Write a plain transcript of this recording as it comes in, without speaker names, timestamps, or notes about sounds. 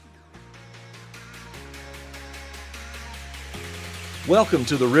Welcome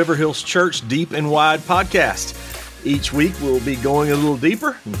to the River Hills Church Deep and Wide podcast. Each week we'll be going a little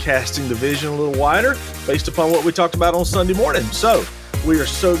deeper and casting the vision a little wider based upon what we talked about on Sunday morning. So we are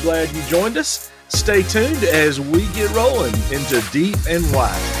so glad you joined us. Stay tuned as we get rolling into Deep and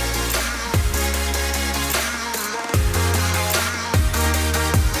Wide.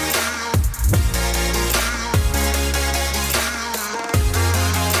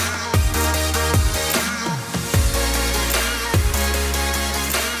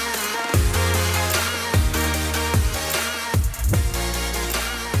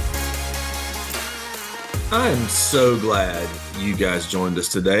 I'm so glad you guys joined us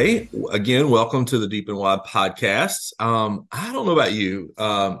today. Again, welcome to the Deep and Wide podcast. I don't know about you.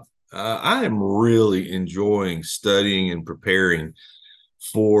 I am really enjoying studying and preparing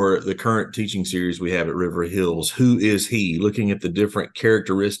for the current teaching series we have at River Hills. Who is He? Looking at the different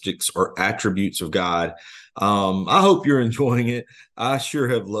characteristics or attributes of God. I hope you're enjoying it. I sure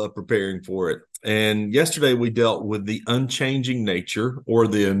have loved preparing for it. And yesterday we dealt with the unchanging nature or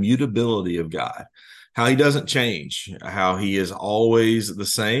the immutability of God. How he doesn't change, how he is always the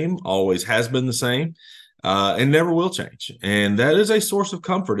same, always has been the same, and never will change. And that is a source of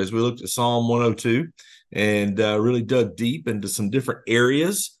comfort as we looked at Psalm 102 and really dug deep into some different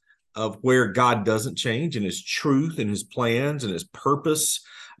areas of where God doesn't change in his truth and his plans and his purpose.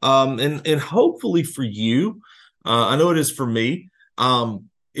 And hopefully for you, I know it is for me,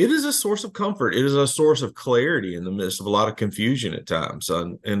 it is a source of comfort. It is a source of clarity in the midst of a lot of confusion at times.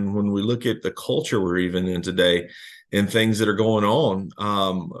 And when we look at the culture we're even in today and things that are going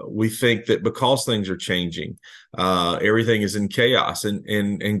on, we think that because things are changing, everything is in chaos.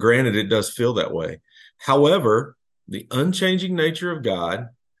 And granted, it does feel that way. However, the unchanging nature of God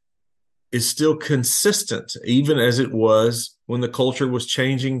is still consistent, even as it was when the culture was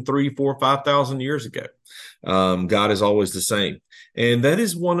changing 3, 4, 5,000 years ago. God is always the same. And that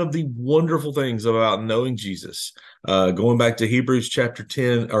is one of the wonderful things about knowing Jesus. Going back to Hebrews chapter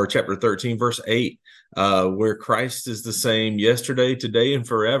 10 or chapter 13, verse 8, where Christ is the same yesterday, today, and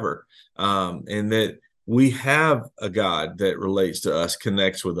forever. And that we have a God that relates to us,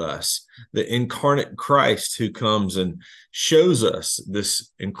 connects with us, the incarnate Christ who comes and shows us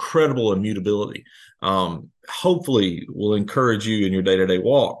this incredible immutability. Hopefully will encourage you in your day-to-day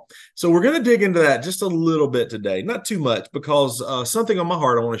walk. So we're going to dig into that just a little bit today, not too much, because something on my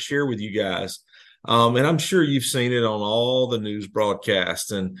heart I want to share with you guys. And I'm sure you've seen it on all the news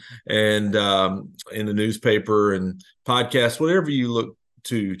broadcasts and in the newspaper and podcasts, whatever you look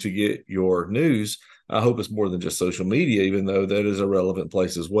to get your news. I hope it's more than just social media, even though that is a relevant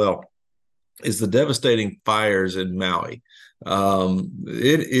place as well, is the devastating fires in Maui.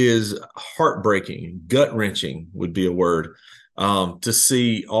 It is heartbreaking, gut-wrenching would be a word, to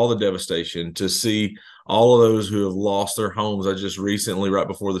see all the devastation, to see all of those who have lost their homes. I just recently, right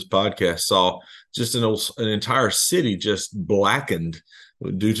before this podcast, saw just an entire city just blackened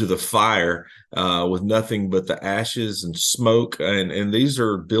due to the fire, with nothing but the ashes and smoke. And these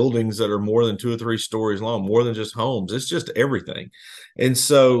are buildings that are more than 2 or 3 stories long, more than just homes. It's just everything. And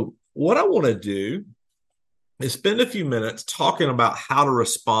so what I want to do is spend a few minutes talking about how to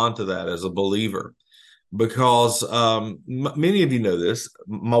respond to that as a believer, because many of you know this.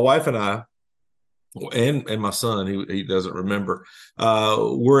 My wife and I, and my son, he doesn't remember,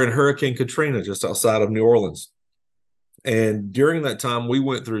 we're in Hurricane Katrina just outside of New Orleans. And during that time, we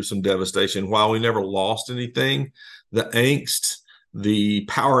went through some devastation. While we never lost anything, the angst, the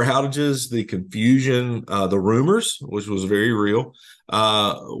power outages, the confusion, the rumors, which was very real,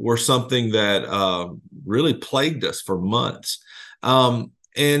 were something that really plagued us for months.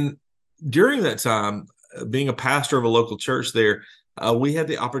 And during that time, being a pastor of a local church there, we had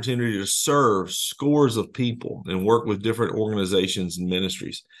the opportunity to serve scores of people and work with different organizations and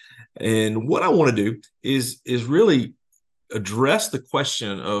ministries. And what I want to do is really address the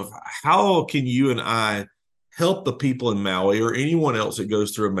question of how can you and I help the people in Maui or anyone else that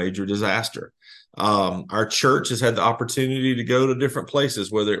goes through a major disaster. Our church has had the opportunity to go to different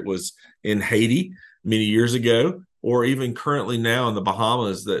places, whether it was in Haiti many years ago, or even currently now in the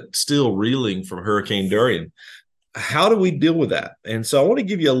Bahamas, that still reeling from Hurricane Dorian. How do we deal with that? And so I want to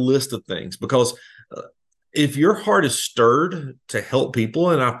give you a list of things, because if your heart is stirred to help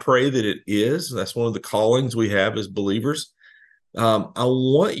people, and I pray that it is, that's one of the callings we have as believers, I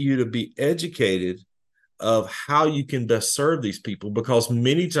want you to be educated of how you can best serve these people, because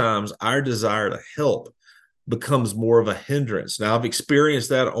many times our desire to help becomes more of a hindrance. Now, I've experienced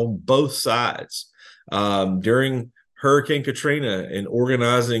that on both sides. During Hurricane Katrina and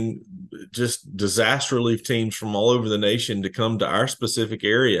organizing just disaster relief teams from all over the nation to come to our specific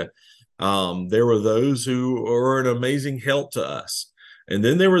area, there were those who were an amazing help to us. And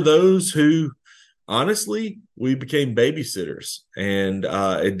then there were those who, honestly, we became babysitters, and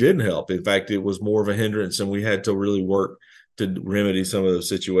it didn't help. In fact, it was more of a hindrance, and we had to really work to remedy some of those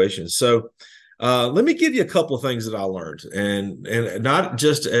situations. So let me give you a couple of things that I learned, and not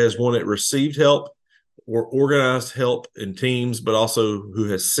just as one that received help or organized help in teams, but also who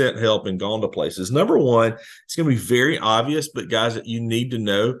has sent help and gone to places. Number one, it's going to be very obvious, but guys, that you need to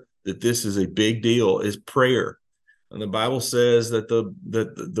know that this is a big deal, is prayer. And the Bible says that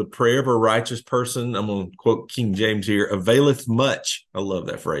the prayer of a righteous person, I'm going to quote King James here, availeth much. I love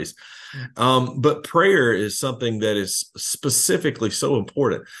that phrase. But prayer is something that is specifically so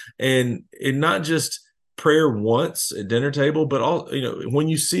important, and not just prayer once at dinner table, but all, when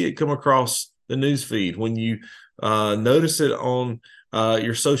you see it come across the news feed, when you notice it on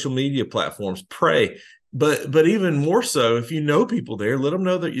your social media platforms, pray. But even more so, if you know people there, let them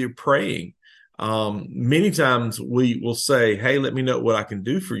know that you're praying. Many times we will say, hey, let me know what I can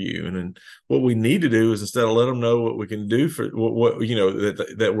do for you. And then what we need to do is, instead of let them know what we can do for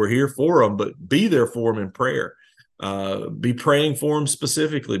that we're here for them, but be there for them in prayer. Be praying for them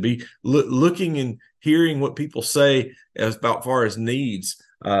specifically, be looking and hearing what people say as about far as needs.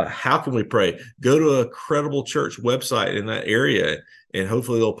 How can we pray? Go to a credible church website in that area, and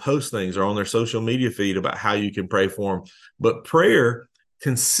hopefully they'll post things or on their social media feed about how you can pray for them. But prayer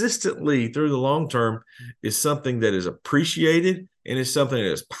consistently through the long term is something that is appreciated, and it's something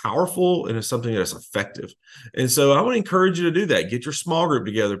that is powerful, and it's something that's effective. And so I want to encourage you to do that. Get your small group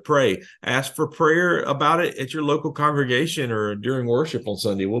together, pray, ask for prayer about it at your local congregation or during worship on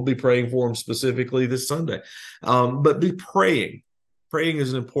Sunday. We'll be praying for them specifically this Sunday. But be praying. Praying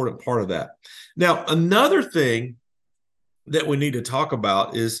is an important part of that. Now, another thing that we need to talk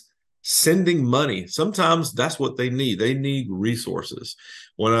about is sending money. Sometimes that's what they need. They need resources.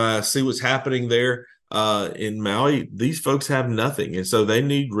 When I see what's happening there in Maui, these folks have nothing. And so they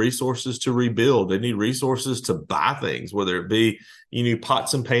need resources to rebuild. They need resources to buy things, whether it be,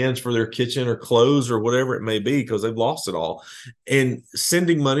 pots and pans for their kitchen or clothes or whatever it may be, because they've lost it all. And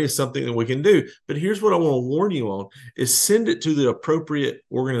sending money is something that we can do. But here's what I want to warn you on is send it to the appropriate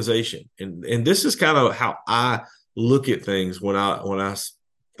organization. And this is kind of how I look at things when I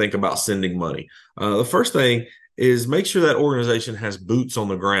think about sending money. The first thing is make sure that organization has boots on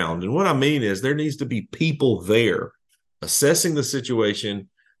the ground. And what I mean is there needs to be people there assessing the situation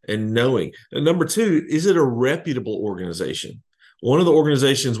and knowing. And number two, is it a reputable organization? One of the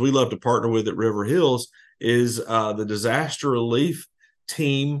organizations we love to partner with at River Hills is the disaster relief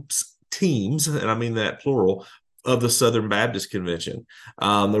teams, and I mean that plural, of the Southern Baptist Convention.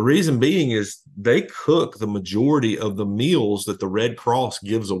 The reason being is they cook the majority of the meals that the Red Cross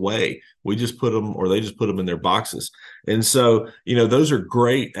gives away. They just put them in their boxes. And so, those are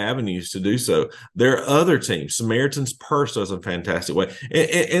great avenues to do so. There are other teams. Samaritan's Purse does a fantastic way.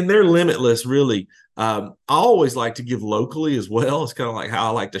 And they're limitless, really. I always like to give locally as well. It's kind of like how I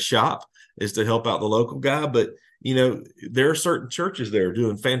like to shop, is to help out the local guy. But, there are certain churches there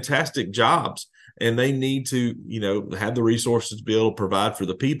doing fantastic jobs, and they need to, have the resources to be able to provide for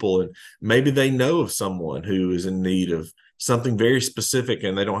the people. And maybe they know of someone who is in need of something very specific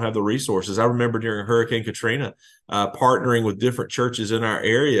and they don't have the resources. I remember during Hurricane Katrina, partnering with different churches in our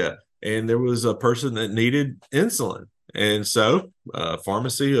area, and there was a person that needed insulin. And so a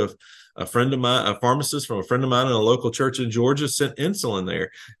pharmacist from a friend of mine in a local church in Georgia sent insulin there.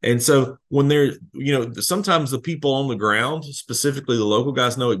 And so when they're, sometimes the people on the ground, specifically the local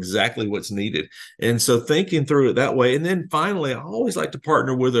guys, know exactly what's needed. And so thinking through it that way. And then finally, I always like to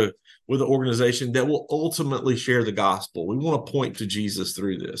partner with an organization that will ultimately share the gospel. We want to point to Jesus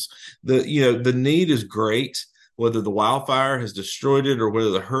through this. The need is great, whether the wildfire has destroyed it or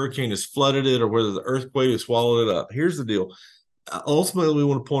whether the hurricane has flooded it or whether the earthquake has swallowed it up. Here's the deal. Ultimately, we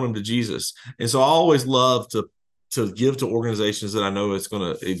want to point them to Jesus. And so I always love to give to organizations that I know it's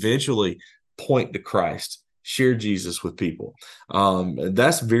going to eventually point to Christ, share Jesus with people.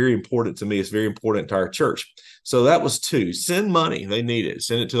 That's very important to me. It's very important to our church. So that was two. Send money. They need it.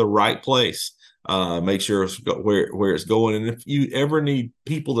 Send it to the right place. Make sure it's where it's going. And if you ever need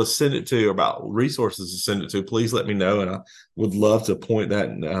people to send it to, about resources to send it to, please let me know. And I would love to point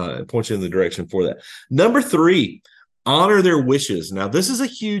you in the direction for that. Number three, honor their wishes. Now, this is a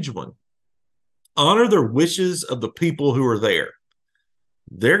huge one. Honor their wishes of the people who are there.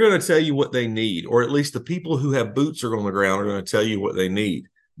 They're going to tell you what they need, or at least the people who have boots on the ground are going to tell you what they need.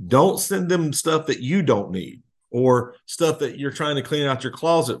 Don't send them stuff that you don't need or stuff that you're trying to clean out your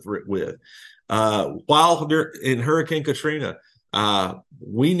closet with. While they're in Hurricane Katrina,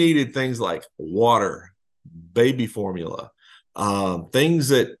 we needed things like water, baby formula, things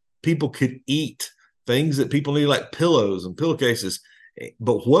that people could eat, things that people need like pillows and pillowcases.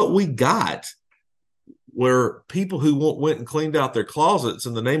 But what we got were people who went and cleaned out their closets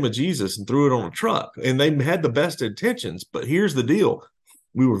in the name of Jesus and threw it on a truck. And they had the best intentions. But here's the deal.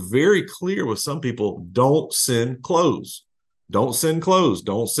 We were very clear with some people, don't send clothes. Don't send clothes.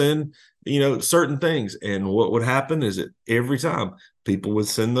 Don't send, certain things. And what would happen is that every time people would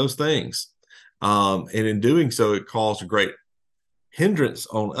send those things. And in doing so, it caused a great hindrance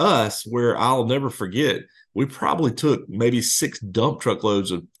on us where I'll never forget. We probably took maybe 6 dump truck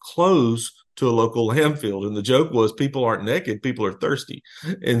loads of clothes to a local landfill. And the joke was people aren't naked, people are thirsty.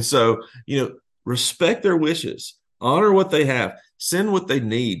 And so, respect their wishes, honor what they have, send what they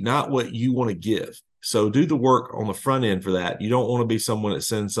need, not what you want to give. So do the work on the front end for that. You don't want to be someone that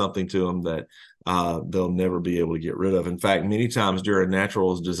sends something to them that they'll never be able to get rid of. In fact, many times during a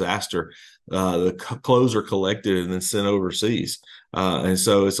natural disaster, the clothes are collected and then sent overseas. And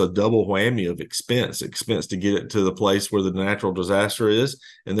so it's a double whammy of expense to get it to the place where the natural disaster is,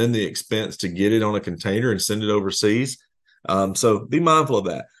 and then the expense to get it on a container and send it overseas. So be mindful of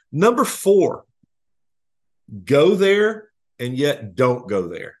that. Number 4, go there and yet don't go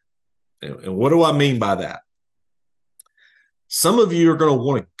there. And what do I mean by that? Some of you are going to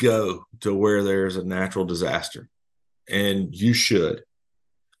want to go to where there's a natural disaster, and you should.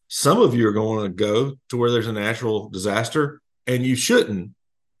 Some of you are going to go to where there's a natural disaster, and you shouldn't.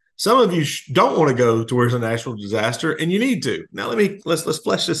 Some of you don't want to go to where there's a natural disaster, and you need to. Now, let's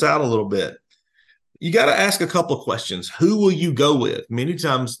flesh this out a little bit. You got to ask a couple of questions. Who will you go with? Many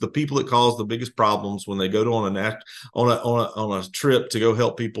times, the people that cause the biggest problems when they go to on a trip to go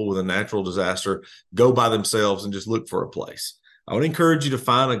help people with a natural disaster go by themselves and just look for a place. I would encourage you to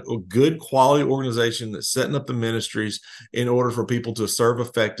find a good quality organization that's setting up the ministries in order for people to serve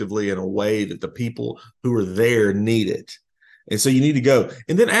effectively in a way that the people who are there need it. And so you need to go.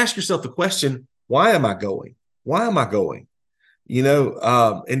 And then ask yourself the question, why am I going? Why am I going?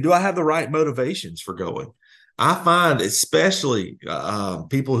 And do I have the right motivations for going? I find especially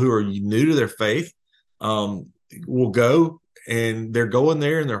people who are new to their faith will go, and they're going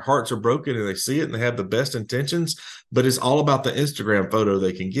there and their hearts are broken and they see it and they have the best intentions, but it's all about the Instagram photo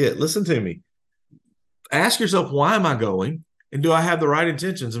they can get. Listen to me. Ask yourself, why am I going? And do I have the right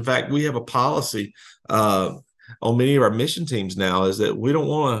intentions? In fact, we have a policy on many of our mission teams now is that we don't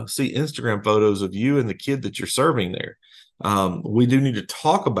want to see Instagram photos of you and the kid that you're serving there. We do need to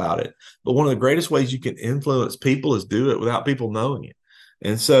talk about it, but one of the greatest ways you can influence people is do it without people knowing it.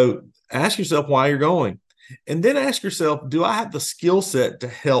 And so ask yourself why you're going, and then ask yourself, do I have the skill set to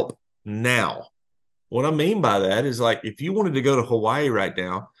help now? What I mean by that is, like, if you wanted to go to Hawaii right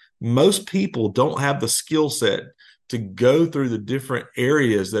now, most people don't have the skill set to go through the different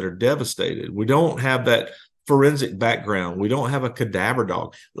areas that are devastated. We don't have that forensic background. We don't have a cadaver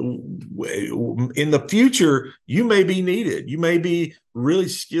dog. In the future, you may be needed. You may be really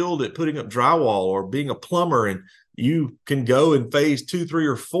skilled at putting up drywall or being a plumber, and you can go in phase 2, 3,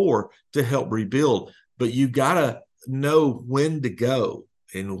 or 4 to help rebuild. But you got to know when to go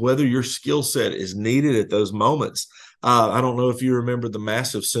and whether your skill set is needed at those moments. I don't know if you remember the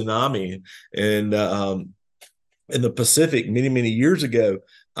massive tsunami in the Pacific many, many years ago.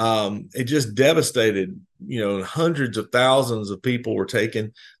 It just devastated, hundreds of thousands of people were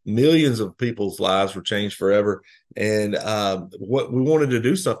taken, millions of people's lives were changed forever. And what we wanted to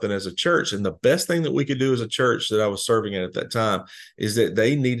do something as a church, and the best thing that we could do as a church that I was serving at that time is that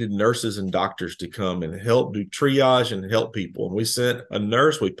they needed nurses and doctors to come and help do triage and help people. And we sent a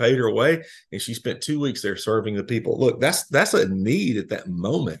nurse, we paid her away, and she spent 2 weeks there serving the people. Look, that's a need at that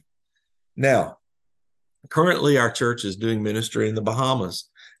moment. Now, currently our church is doing ministry in the Bahamas.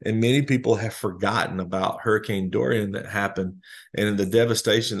 And many people have forgotten about Hurricane Dorian that happened and the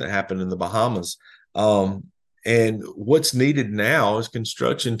devastation that happened in the Bahamas. And what's needed now is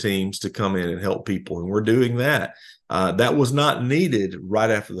construction teams to come in and help people. And we're doing that. That was not needed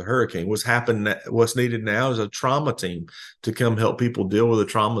right after the hurricane. What's needed now is a trauma team to come help people deal with the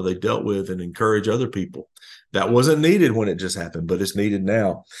trauma they dealt with and encourage other people. That wasn't needed when it just happened, but it's needed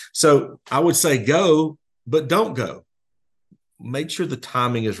now. So I would say go, but don't go. Make sure the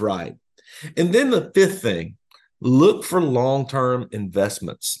timing is right. And then the 5th thing, look for long-term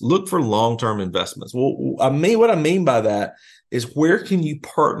investments. Look for long-term investments. Well, what I mean by that is, where can you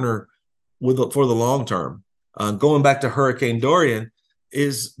partner for the long term? Going back to Hurricane Dorian,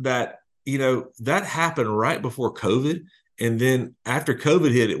 is that, that happened right before COVID. And then after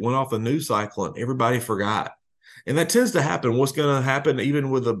COVID hit, it went off the news cycle and everybody forgot. And that tends to happen. What's going to happen even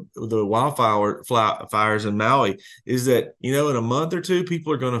with the wildfires in Maui is that, in a month or two,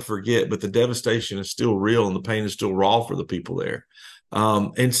 people are going to forget, but the devastation is still real and the pain is still raw for the people there.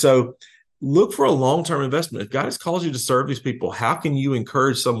 And so look for a long-term investment. If God has called you to serve these people, how can you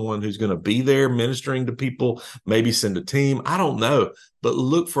encourage someone who's going to be there ministering to people, maybe send a team? I don't know, but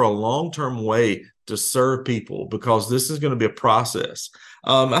look for a long-term way to serve people, because this is going to be a process.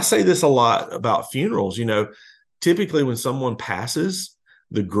 I say this a lot about funerals. Typically when someone passes,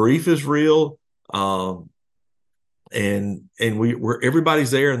 the grief is real. And we're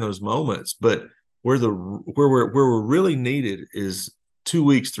everybody's there in those moments, but where we're really needed is 2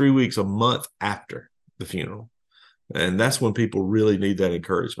 weeks, 3 weeks, a month after the funeral. And that's when people really need that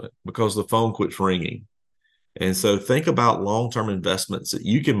encouragement, because the phone quits ringing. And so think about long-term investments that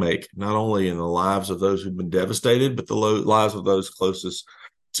you can make, not only in the lives of those who've been devastated, but the lives of those closest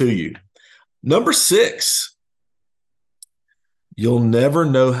to you. Number 6, you'll never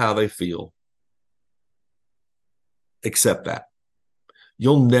know how they feel. Accept that.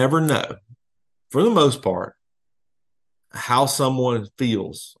 You'll never know, for the most part, how someone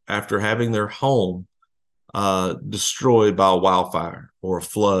feels after having their home destroyed by a wildfire or a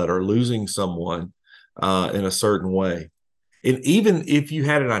flood, or losing someone in a certain way. And even if you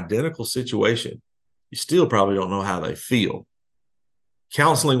had an identical situation, you still probably don't know how they feel.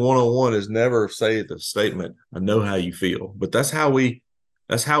 Counseling 101 is never say the statement, "I know how you feel," but that's how we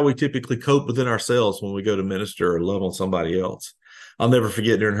typically cope within ourselves when we go to minister or love on somebody else. I'll never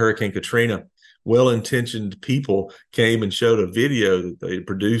forget, during Hurricane Katrina, well-intentioned people came and showed a video that they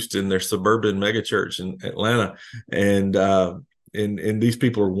produced in their suburban megachurch in Atlanta. And these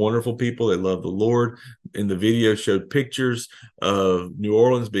people are wonderful people. They love the Lord. And the video showed pictures of New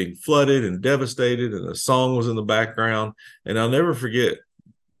Orleans being flooded and devastated, and the song was in the background. And I'll never forget,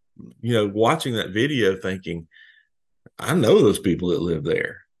 watching that video thinking, I know those people that live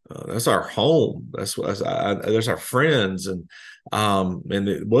there. That's our home. That's our friends, and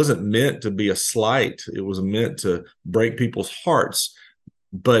it wasn't meant to be a slight. It was meant to break people's hearts.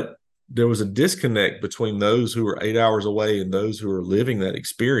 But there was a disconnect between those who were 8 hours away and those who are living that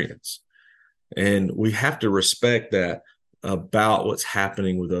experience, and we have to respect that about what's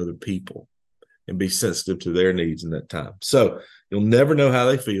happening with other people and be sensitive to their needs in that time. So you'll never know how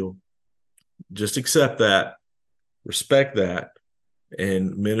they feel. Just accept that. Respect that,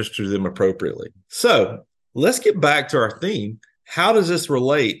 and minister to them appropriately. So let's get back to our theme. How does this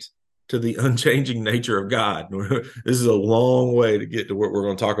relate to the unchanging nature of God? This is a long way to get to what we're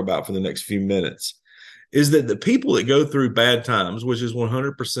going to talk about for the next few minutes. Is that the people that go through bad times, which is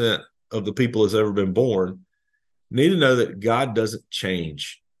 100% of the people that's ever been born, need to know that God doesn't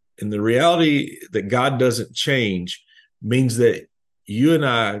change. And the reality that God doesn't change means that you and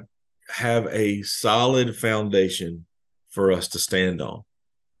I have a solid foundation for us to stand on.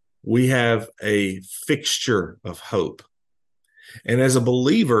 We have a fixture of hope. And as a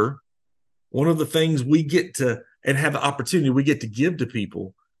believer, one of the things we get to, and have the opportunity we get to give to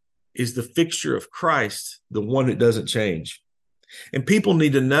people, is the fixture of Christ, the one that doesn't change. And people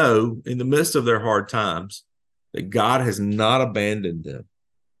need to know, in the midst of their hard times, that God has not abandoned them.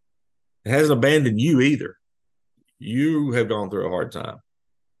 It hasn't abandoned you either. You have gone through a hard time.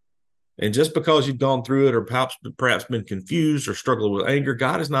 And just because you've gone through it, or perhaps been confused or struggled with anger,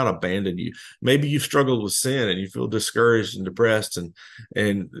 God has not abandoned you. Maybe you've struggled with sin and you feel discouraged and depressed, and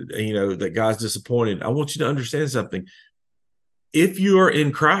that God's disappointed. I want you to understand something. If you are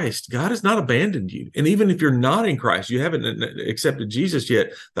in Christ, God has not abandoned you. And even if you're not in Christ, you haven't accepted Jesus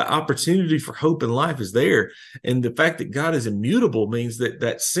yet, the opportunity for hope and life is there. And the fact that God is immutable means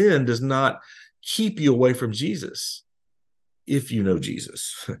that sin does not keep you away from Jesus if you know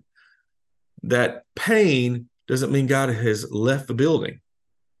Jesus. That pain doesn't mean God has left the building.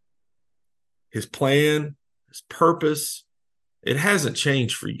 His plan, his purpose, it hasn't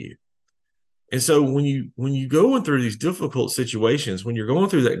changed for you. And so when you going through these difficult situations, when you're going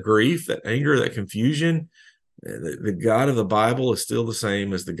through that grief, that anger, that confusion, the God of the Bible is still the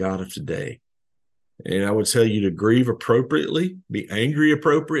same as the God of today. And I would tell you to grieve appropriately, be angry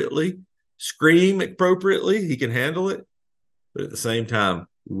appropriately, scream appropriately. He can handle it. But at the same time,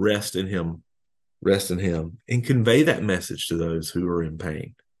 rest in him, and convey that message to those who are in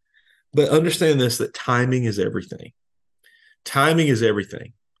pain. But understand this, that timing is everything. Timing is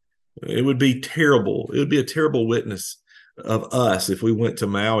everything. It would be terrible. It would be a terrible witness of us if we went to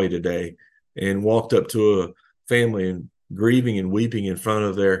Maui today and walked up to a family and grieving and weeping in front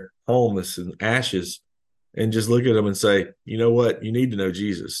of their home that's in ashes, and just look at them and say, you know what? You need to know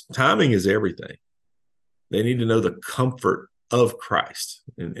Jesus. Timing is everything. They need to know the comfort of Christ.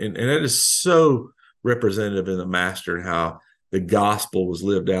 And that is so representative in the Master, and how the gospel was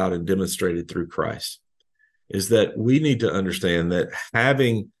lived out and demonstrated through Christ, is that we need to understand that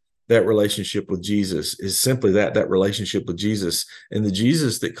having that relationship with Jesus is simply that relationship with Jesus. And the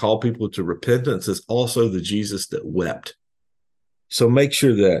Jesus that called people to repentance is also the Jesus that wept. So make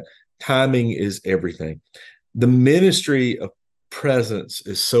sure that timing is everything. The ministry of presence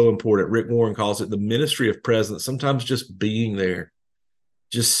is so important. Rick Warren calls it the ministry of presence, sometimes just being there,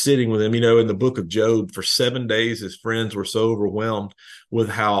 just sitting with him. In the book of Job, for 7 days, his friends were so overwhelmed with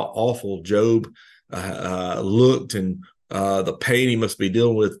how awful Job looked and the pain he must be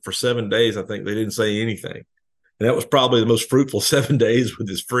dealing with for 7 days. I think they didn't say anything. And that was probably the most fruitful 7 days with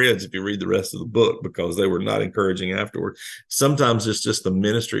his friends, if you read the rest of the book, because they were not encouraging afterward. Sometimes it's just the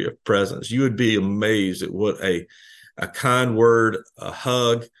ministry of presence. You would be amazed at what a kind word, a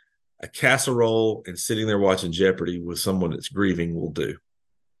hug, a casserole, and sitting there watching Jeopardy with someone that's grieving will do.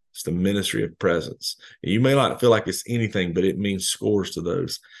 It's the ministry of presence. And you may not feel like it's anything, but it means scores to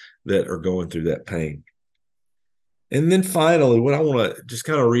those that are going through that pain. And then finally, what I want to just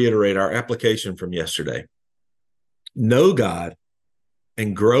kind of reiterate our application from yesterday. Know God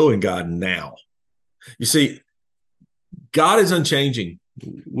and grow in God now. You see, God is unchanging.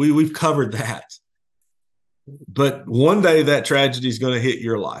 We've covered that. But one day that tragedy is going to hit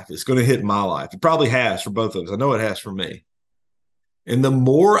your life. It's going to hit my life. It probably has for both of us. I know it has for me. And the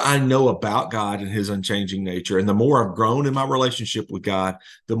more I know about God and his unchanging nature, and the more I've grown in my relationship with God,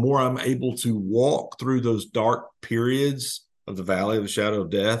 the more I'm able to walk through those dark periods of the valley of the shadow of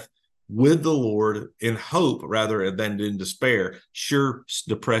death with the Lord in hope rather than in despair. Sure,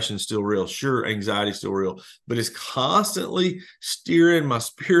 depression's still real. Sure, anxiety's still real. But it's constantly steering my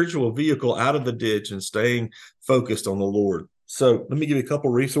spiritual vehicle out of the ditch and staying focused on the Lord. So let me give you a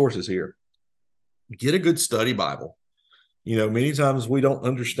couple resources here. Get a good study Bible. Many times we don't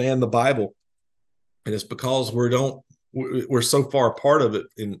understand the Bible, and it's because we're so far a part of it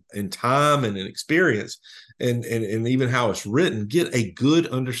in time and in experience and even how it's written. Get a good,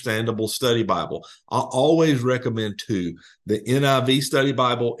 understandable study Bible. I always recommend two: the NIV study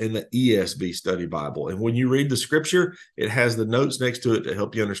Bible and the ESV study Bible. And when you read the scripture, it has the notes next to it to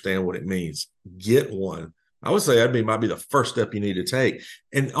help you understand what it means. Get one. I would say that might be the first step you need to take.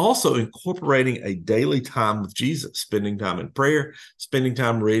 And also incorporating a daily time with Jesus, spending time in prayer, spending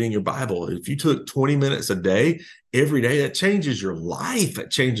time reading your Bible. If you took 20 minutes a day, every day, that changes your life. It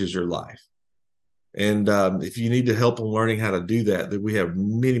changes your life. And if you need help in learning how to do that, we have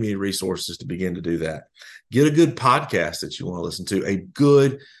many, many resources to begin to do that. Get a good podcast that you want to listen to, a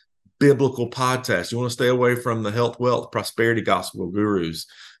good biblical podcast. You want to stay away from the health, wealth, prosperity gospel gurus.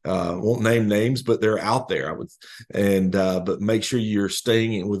 Won't name names, but they're out there. But make sure you're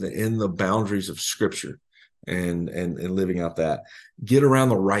staying within the boundaries of Scripture and living out that. Get around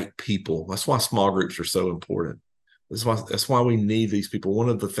the right people. That's why small groups are so important. That's why we need these people. One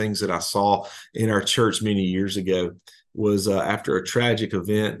of the things that I saw in our church many years ago was after a tragic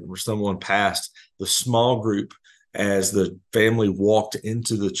event where someone passed, the small group, as the family walked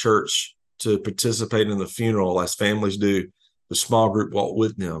into the church to participate in the funeral, as families do, the small group walked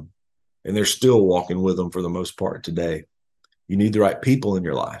with them, and they're still walking with them for the most part today. You need the right people in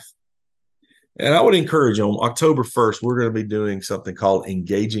your life. And I would encourage you, on October 1st, we're going to be doing something called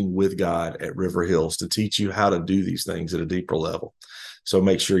Engaging with God at River Hills to teach you how to do these things at a deeper level. So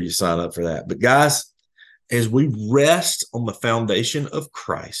make sure you sign up for that. But guys, as we rest on the foundation of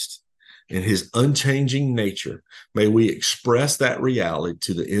Christ and his unchanging nature, may we express that reality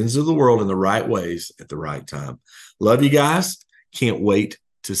to the ends of the world in the right ways at the right time. Love you guys. Can't wait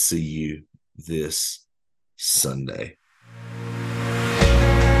to see you this Sunday.